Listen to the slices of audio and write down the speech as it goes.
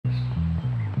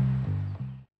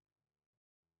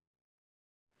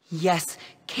Yes,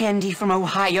 Candy from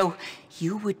Ohio,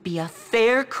 you would be a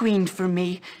fair queen for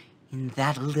me. In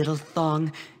that little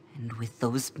thong, and with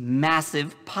those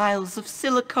massive piles of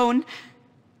silicone.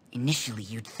 Initially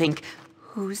you'd think,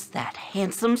 who's that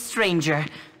handsome stranger?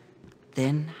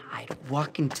 Then I'd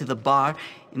walk into the bar,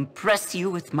 impress you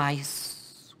with my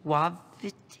suavity?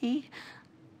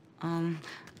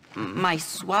 My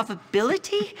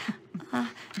suavability?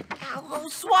 How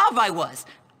suave I was.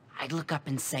 I'd look up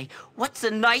and say, what's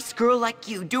a nice girl like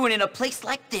you doing in a place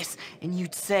like this? And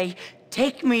you'd say,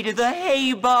 take me to the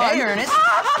hay barn. Hey, Ernest.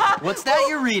 What's that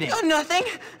you're reading? Nothing.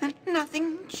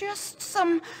 Nothing. Just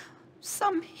some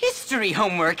history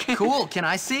homework. Cool. Can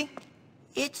I see?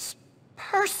 It's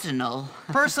personal.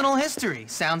 Personal history.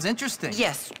 Sounds interesting.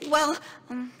 Yes. Well,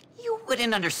 you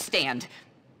wouldn't understand.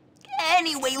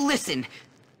 Anyway, listen.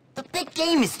 The big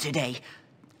game is today.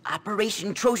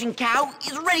 Operation Trojan Cow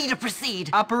is ready to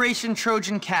proceed. Operation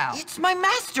Trojan Cow. It's my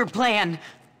master plan.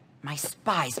 My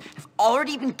spies have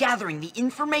already been gathering the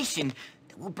information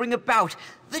that will bring about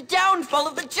the downfall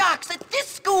of the jocks at this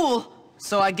school.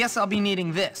 So I guess I'll be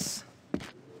needing this.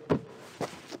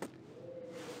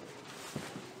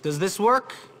 Does this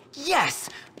work? Yes.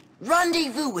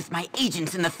 Rendezvous with my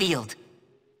agents in the field.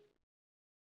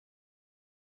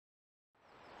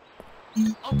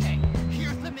 Okay,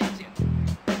 here's the mission.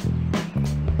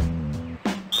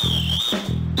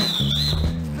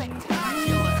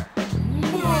 Spectacular!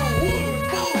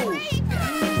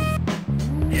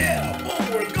 Yeah,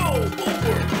 forward, go,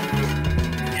 forward!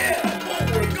 Yeah,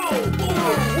 forward, go,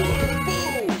 forward!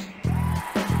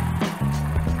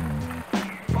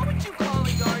 What would you call a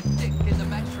yardstick in the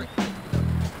metric system?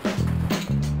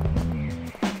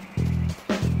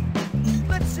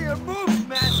 Let's see your moves,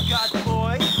 mascot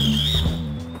boy!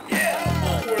 Yeah,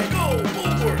 forward, go,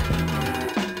 forward!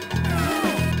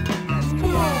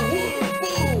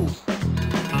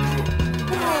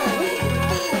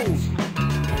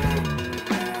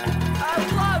 I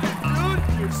love it, dude!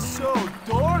 You're so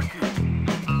dorky!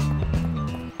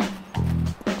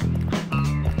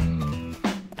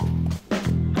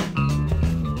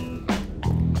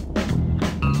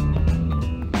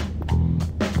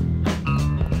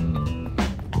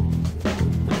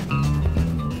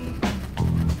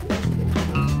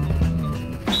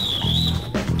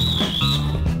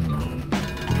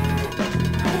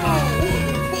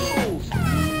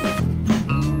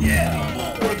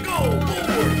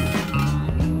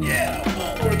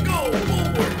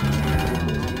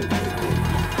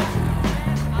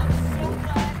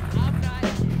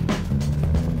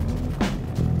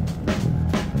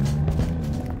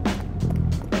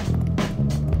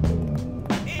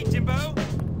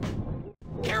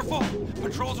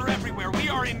 Patrols are everywhere. We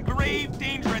are in grave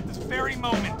danger at this very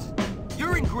moment.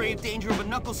 You're in grave danger of a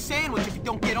knuckle sandwich if you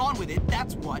don't get on with it,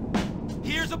 that's what.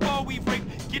 Here's a ball we've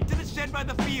rigged. Get to the shed by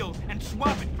the field and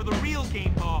swap it for the real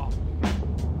game ball.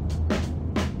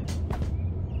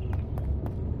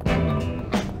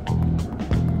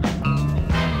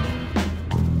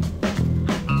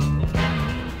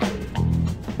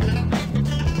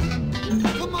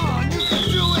 Come on, you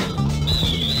can do it!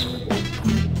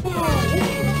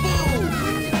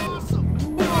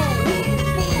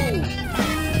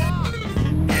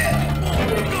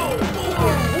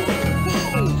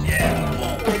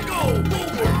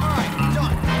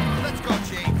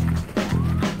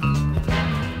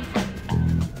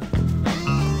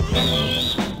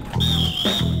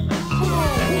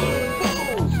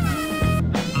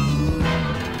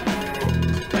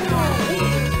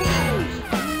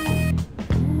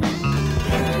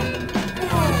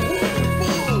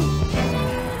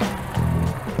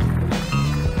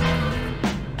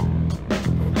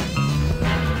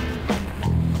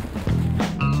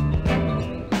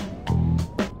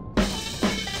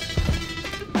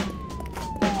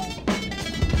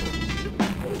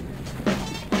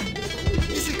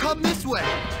 Come this way!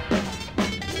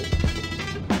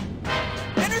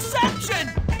 Interception!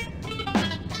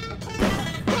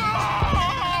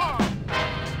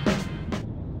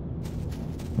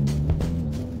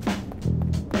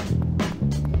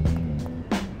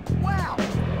 Wow!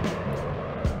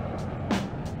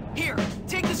 Here,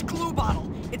 take this glue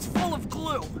bottle. It's full of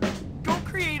glue. Go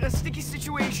create a sticky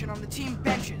situation on the team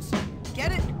benches.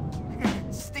 Get it?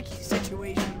 Sticky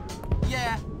situation.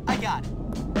 Yeah, I got it.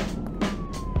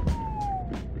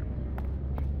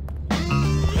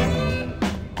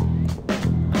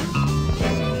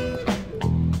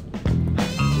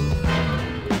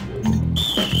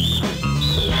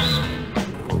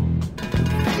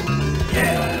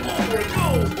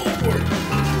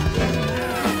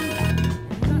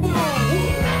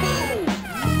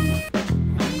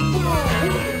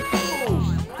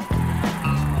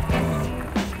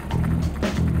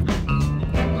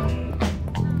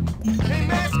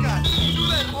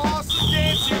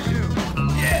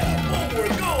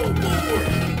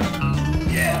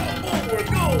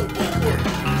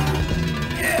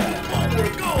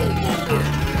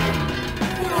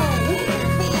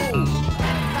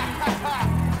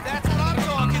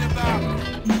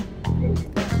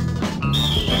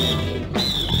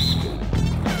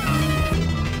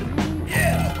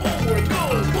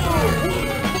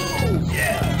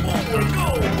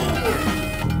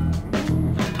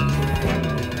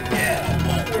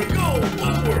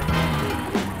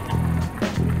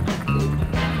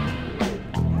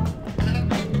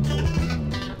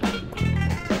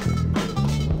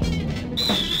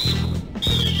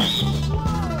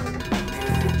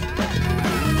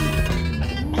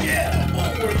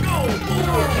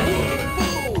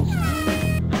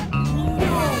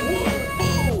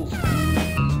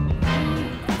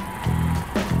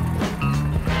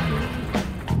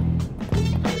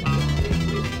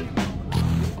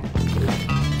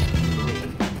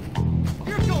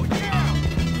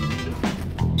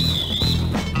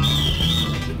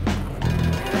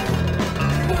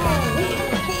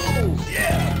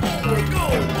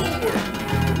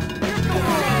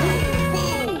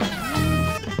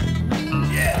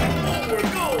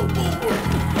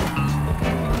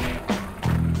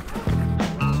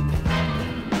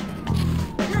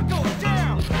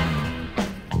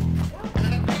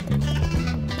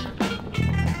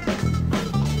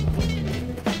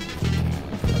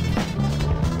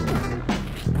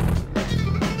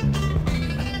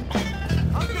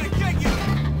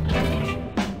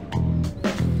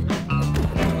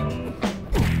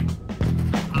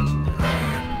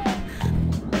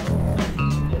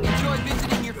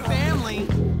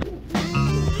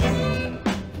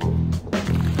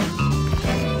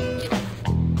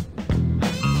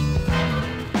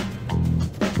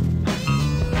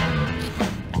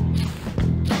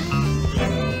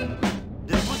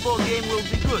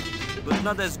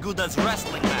 not as good as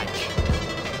wrestling match.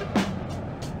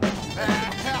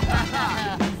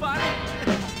 Funny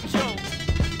joke.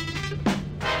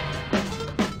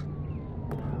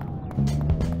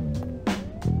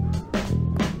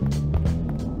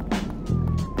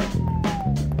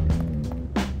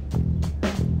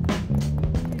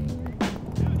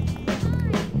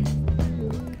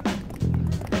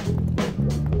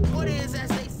 What is, as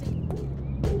they say?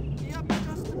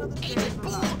 Agent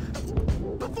Bull!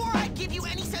 Before I give you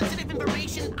any sensitive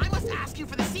information, I must ask you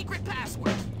for the secret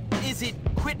password. Is it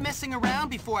quit messing around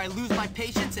before I lose my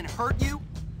patience and hurt you?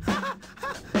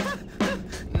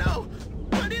 No,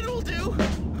 but it'll do.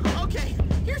 Okay,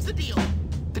 here's the deal.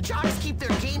 The jocks keep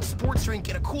their game sports drink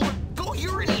in a cooler. Go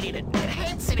urinate in it.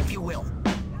 Enhance it, if you will.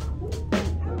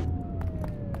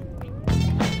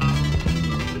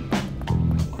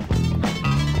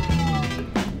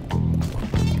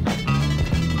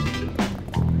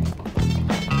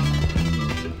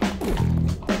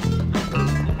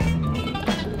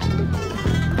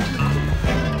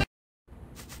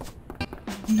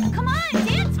 Come on,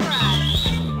 dance for us!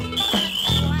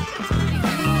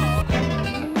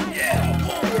 Yeah,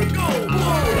 forward, go,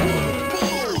 forward.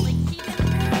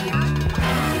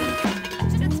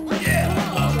 Yeah,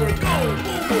 forward, go,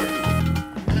 forward.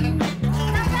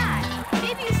 Not bad.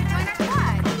 Maybe you should join our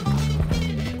squad.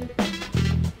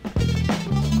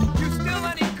 You still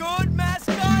any good,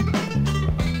 mascot?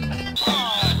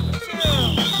 Oh,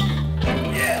 chill.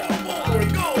 Yeah, forward,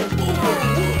 go, forward.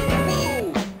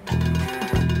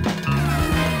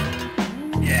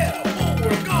 Yeah,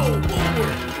 forward, go,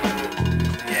 forward.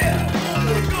 Yeah,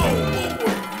 forward, go,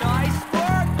 forward. Nice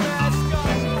work,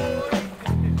 mascot boy.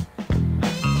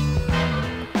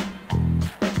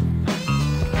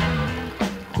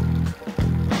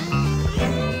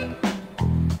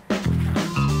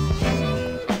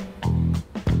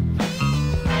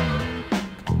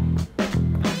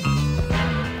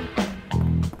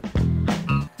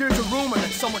 There's a rumor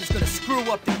that someone is gonna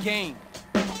screw up the game.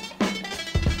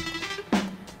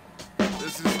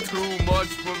 This is too much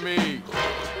for me.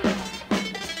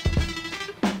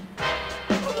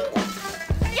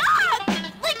 Yuck!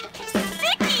 Like,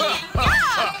 sicky!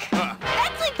 Yuck!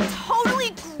 That's like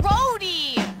totally grody!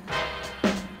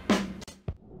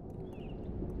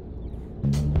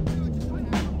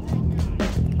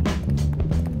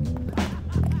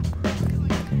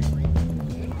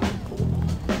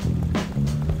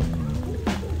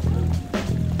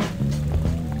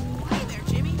 Hey there,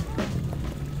 Jimmy.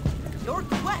 Your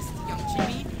quest, young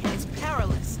Jimmy, is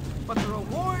perilous, but the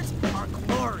rewards are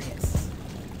glorious.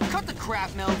 Cut the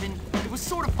crap, Melvin. It was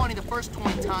sort of funny the first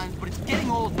 20 times, but it's getting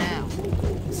old now.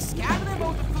 Scabbing him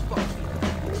on the football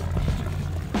field.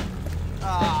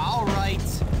 Ah, all right.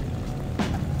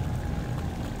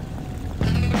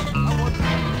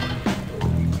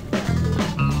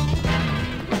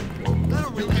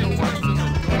 That'll really be worse than a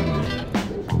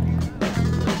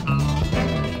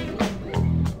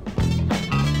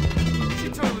She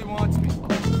totally wants me.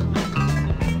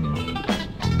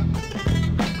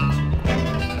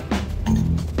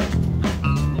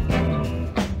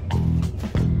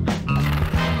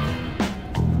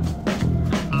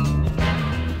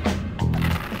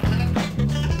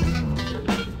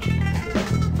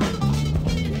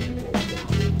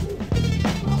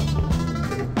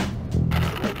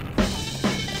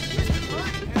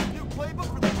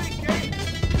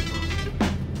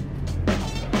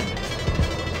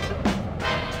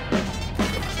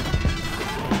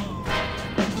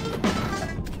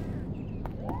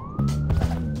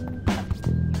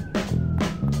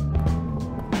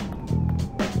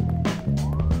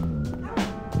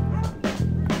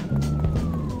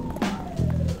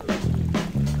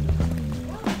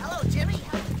 Hello, Jimmy.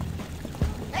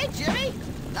 Hey, Jimmy.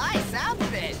 Nice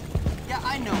outfit. Yeah,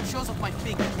 I know. Shows off my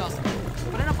figure, doesn't it?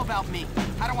 But enough about me.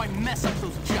 How do I mess up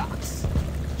those jocks?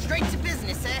 Straight to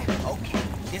business, eh? Okay.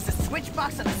 There's a switch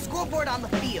box on the scoreboard on the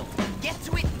field. Get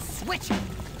to it and switch it.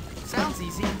 Sounds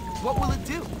easy. What will it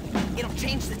do? It'll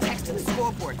change the text of the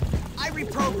scoreboard. I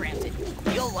reprogrammed it.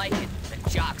 You'll like it. The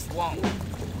jocks won't.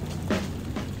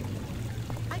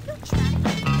 I feel trapped.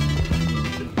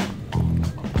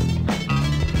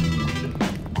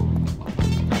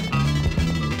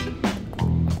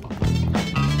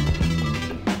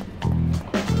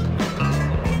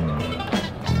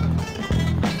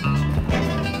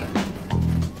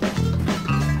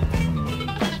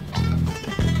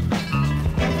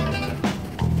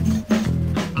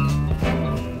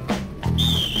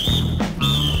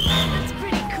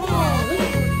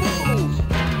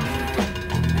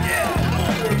 Yeah,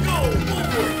 forward, go, forward.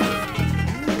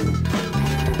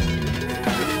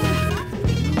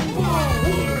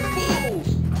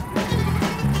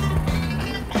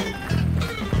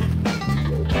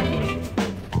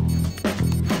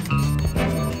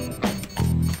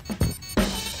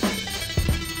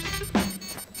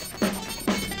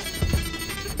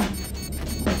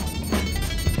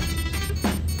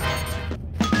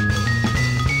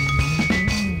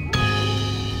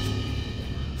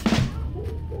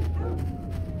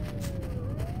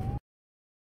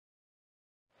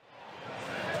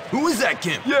 Who is that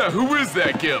gimp? Yeah, who is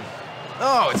that gimp?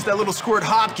 Oh, it's that little squirt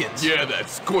Hopkins. Yeah,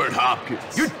 that's Squirt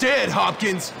Hopkins. You're dead,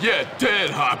 Hopkins. Yeah,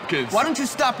 dead Hopkins. Why don't you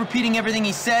stop repeating everything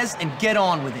he says and get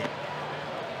on with it?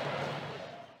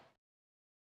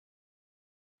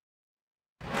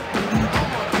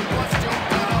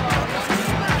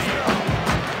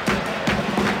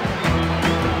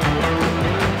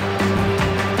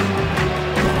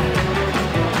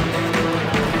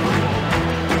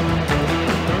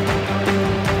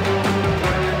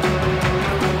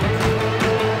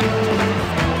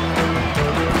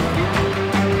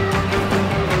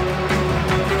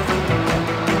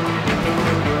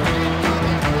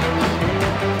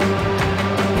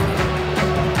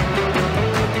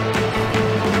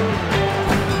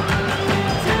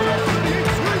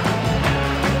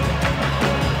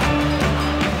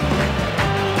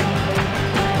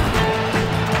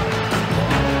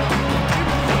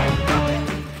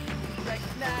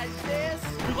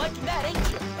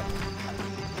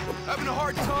 Having a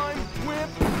hard time,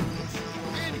 wimp?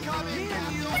 Incoming!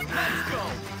 Let's go!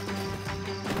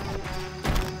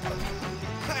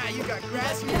 Ha, you got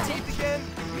grass in your teeth again?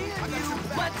 Me and you,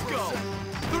 let's go!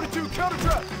 32 counter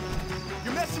trap!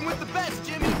 You're messing with the best,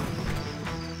 Jimmy!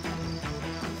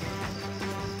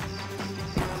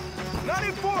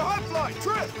 94 high fly,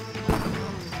 trip!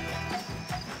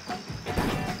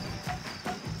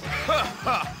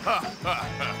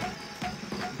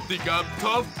 Think I'm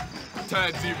tough?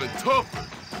 Tad's even tougher.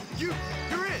 You're in!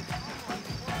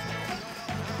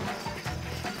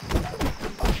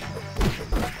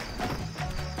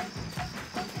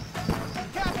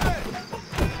 Captain!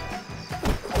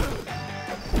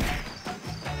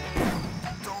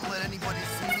 Don't let anybody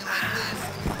see me like this.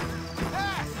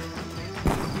 Pass!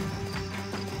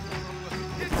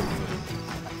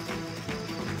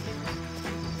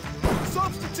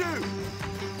 Substitute!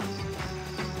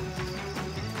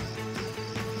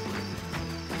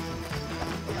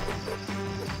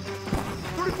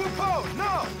 Power,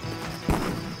 now!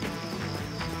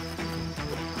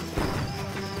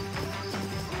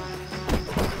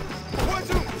 One,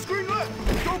 two, screen left!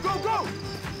 Go, go, go!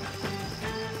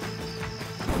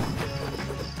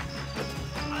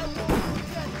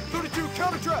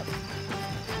 Counter trap!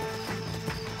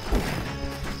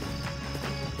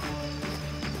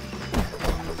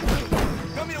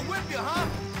 Got me to whip you, huh?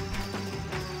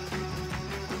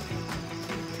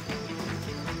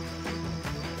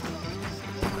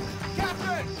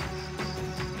 Captain!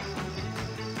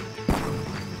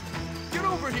 Get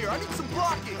over here, I need some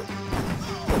blocking!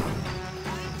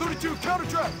 32 counter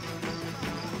trap!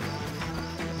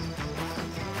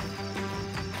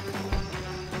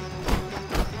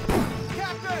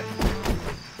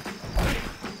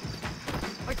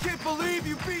 I can't believe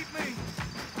you beat me!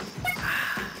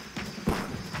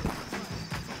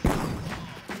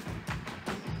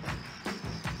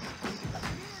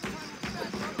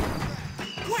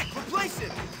 Quick, replace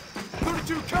it!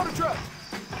 32 counter trap!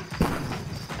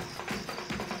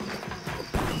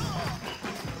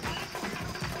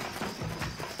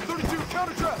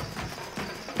 Counter trap!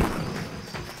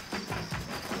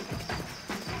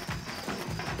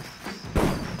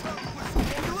 What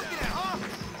are you looking at, huh?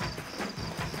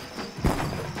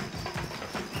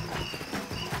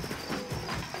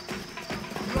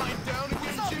 Lying down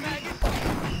again, Jimmy.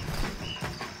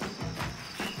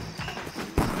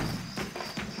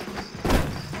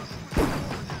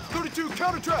 32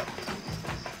 counter trap!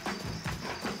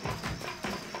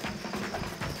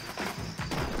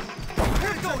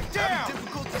 Down.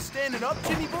 Difficulty standing up,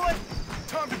 Jimmy boy?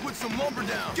 Time to put some lumber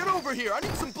down. Get over here, I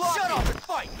need some blocking. Shut up and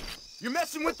fight! You're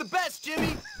messing with the best,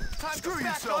 Jimmy! Time Screw to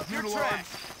back yourself, up your trash.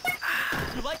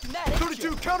 You liking that, ain't 32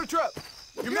 you? counter trap!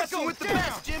 You're messing with the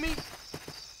best, Jimmy!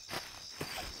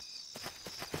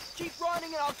 Keep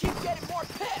running and I'll keep getting more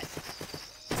pissed!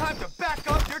 Time to back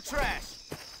up your trash!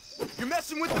 You're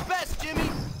messing with the best, Jimmy!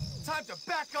 Time to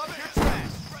back up your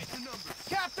trash! Write the numbers.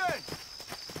 Captain!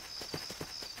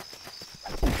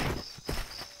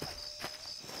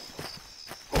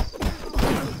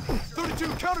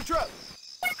 Counter trap!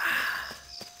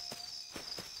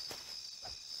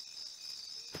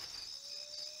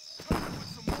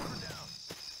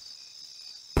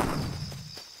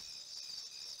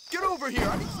 Get over here!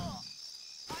 I need some...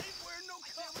 I ain't wearing no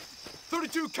cover.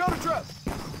 32 counter trap!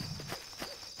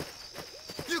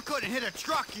 You couldn't hit a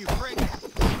truck, you prick!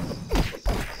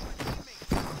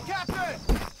 Captain!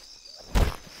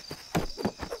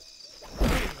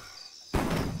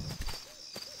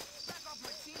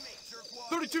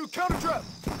 32 counter trap!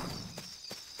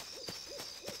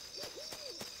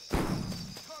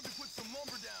 Time to put some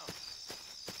lumber down.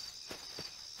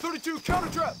 32 counter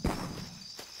trap!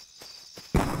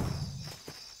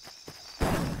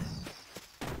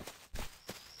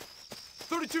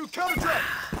 32 counter trap.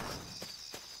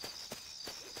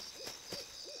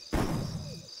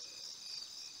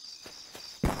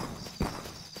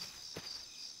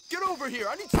 Get over here.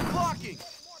 I need some blocking. Put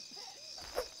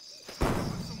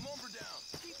some lumber down.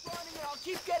 Keep running and I'll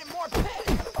keep getting more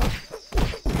pissed.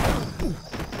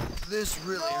 This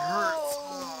really hurts.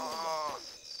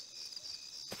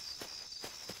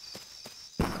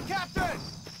 Captain!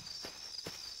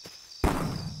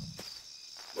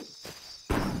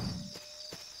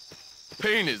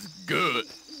 Pain is good.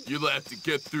 You'll have to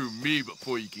get through me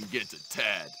before you can get to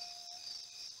Tad.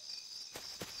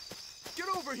 Get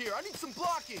over here. I need some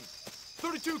blocking.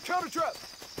 32 counter trap.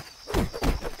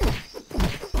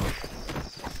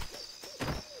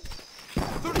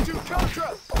 32 counter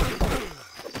trap.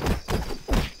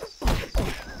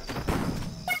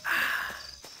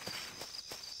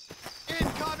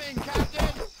 Incoming,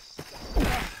 Captain!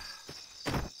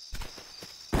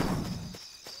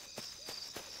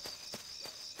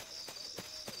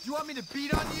 You want me to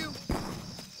beat on you?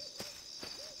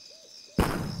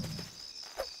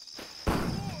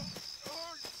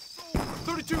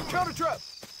 Counter trap!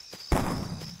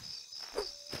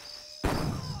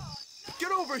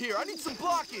 Get over here! I need some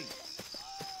blocking!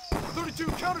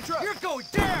 32 counter trap! You're going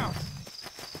down!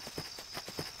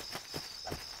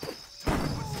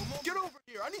 Get over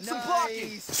here! I need some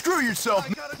blocking! Screw yourself!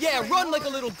 Yeah, run like a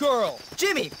little girl.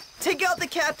 Jimmy, take out the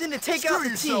captain to take out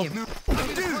the team.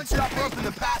 Dude, stop bumping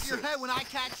the passer! Your head when I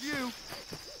catch you!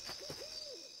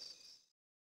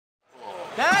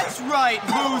 That's right,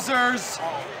 losers.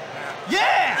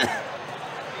 Yeah!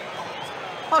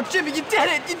 Oh, Jimmy, you did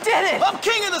it! You did it! I'm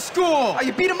king of the school! Oh,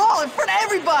 you beat them all in front of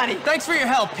everybody! Thanks for your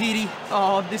help, Petey.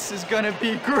 Oh, this is gonna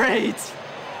be great.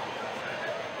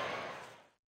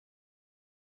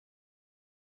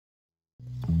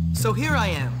 So here I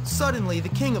am, suddenly the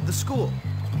king of the school.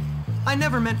 I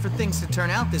never meant for things to turn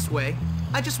out this way.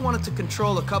 I just wanted to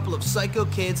control a couple of psycho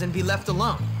kids and be left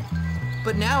alone.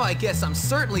 But now I guess I'm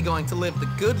certainly going to live the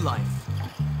good life.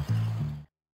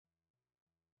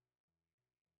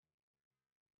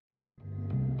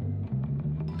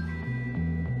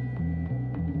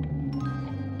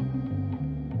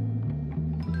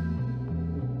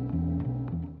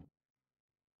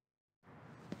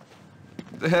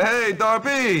 Hey,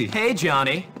 Darby! Hey,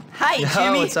 Johnny. Hi,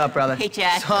 Jimmy. What's up, brother? Hey,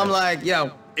 Chad. So I'm like,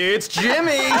 yo, it's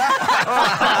Jimmy! Hey,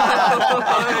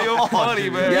 you're funny,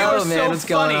 man. Yo, man, what's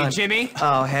going on? Jimmy.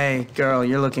 Oh, hey, girl,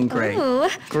 you're looking great. Ooh.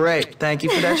 Great. Thank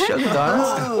you for that sugar,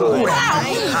 darling. Wow,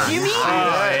 Jimmy. All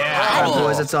right,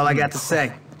 boys, that's all I got to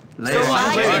say. Later.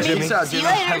 Bye, Jimmy. Peace out, See you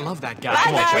Jimmy. later. I love that guy. Bye,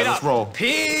 Come on, guys. wait up. Roll.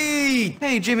 Pete!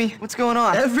 Hey, Jimmy, what's going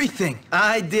on? Everything.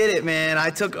 I did it, man. I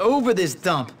took over this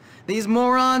dump. These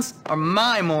morons are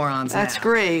my morons That's now.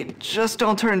 great. Just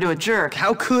don't turn into a jerk.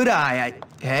 How could I?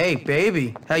 Hey,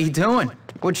 baby, how you doing?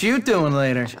 What you doing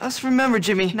later? Just remember,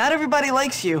 Jimmy, not everybody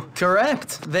likes you.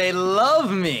 Correct. They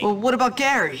love me. Well, what about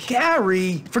Gary?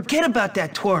 Gary, forget about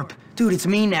that twerp. Dude, it's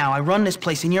me now. I run this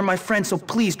place and you're my friend, so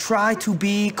please try to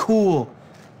be cool.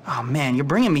 Oh, man, you're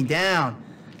bringing me down.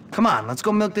 Come on, let's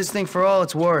go milk this thing for all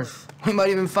it's worth. We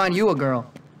might even find you a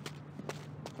girl.